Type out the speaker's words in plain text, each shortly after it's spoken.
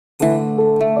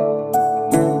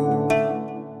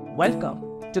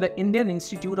Welcome to the Indian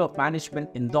Institute of Management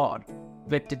Indore,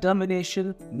 where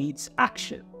determination meets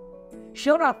action.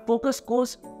 Here our focus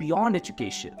goes beyond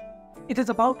education. It is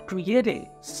about creating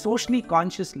socially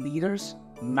conscious leaders,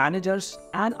 managers,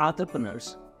 and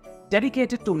entrepreneurs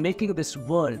dedicated to making this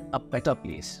world a better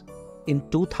place. In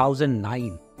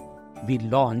 2009, we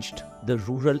launched the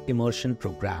Rural Immersion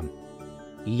Program,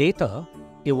 later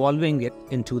evolving it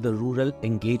into the Rural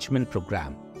Engagement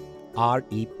Program,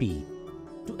 REP,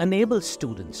 to enable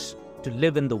students to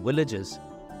live in the villages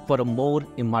for a more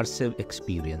immersive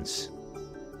experience.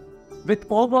 With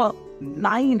over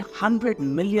 900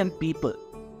 million people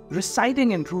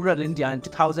residing in rural India in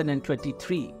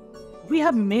 2023, we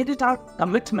have made it our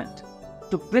commitment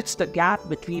to bridge the gap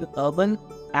between urban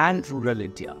and rural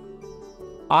India.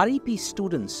 REP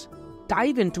students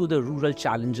dive into the rural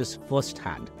challenges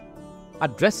firsthand,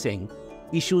 addressing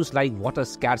issues like water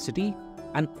scarcity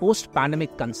and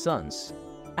post-pandemic concerns,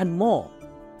 and more,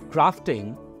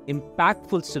 crafting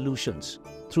impactful solutions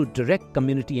through direct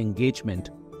community engagement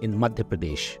in Madhya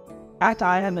Pradesh. At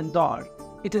IIM Indore,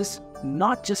 it is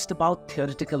not just about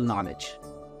theoretical knowledge.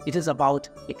 It is about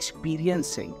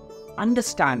experiencing,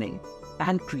 understanding,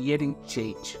 and creating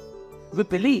change. We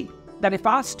believe that if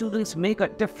our students make a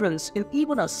difference in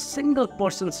even a single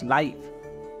person's life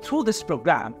through this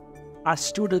program, our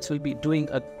students will be doing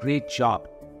a great job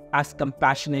as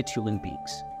compassionate human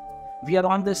beings. We are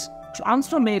on this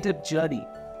transformative journey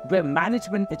where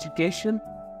management education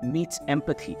meets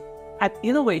empathy and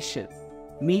innovation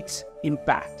meets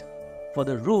impact. For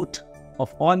the root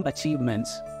of all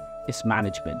achievements is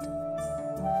management.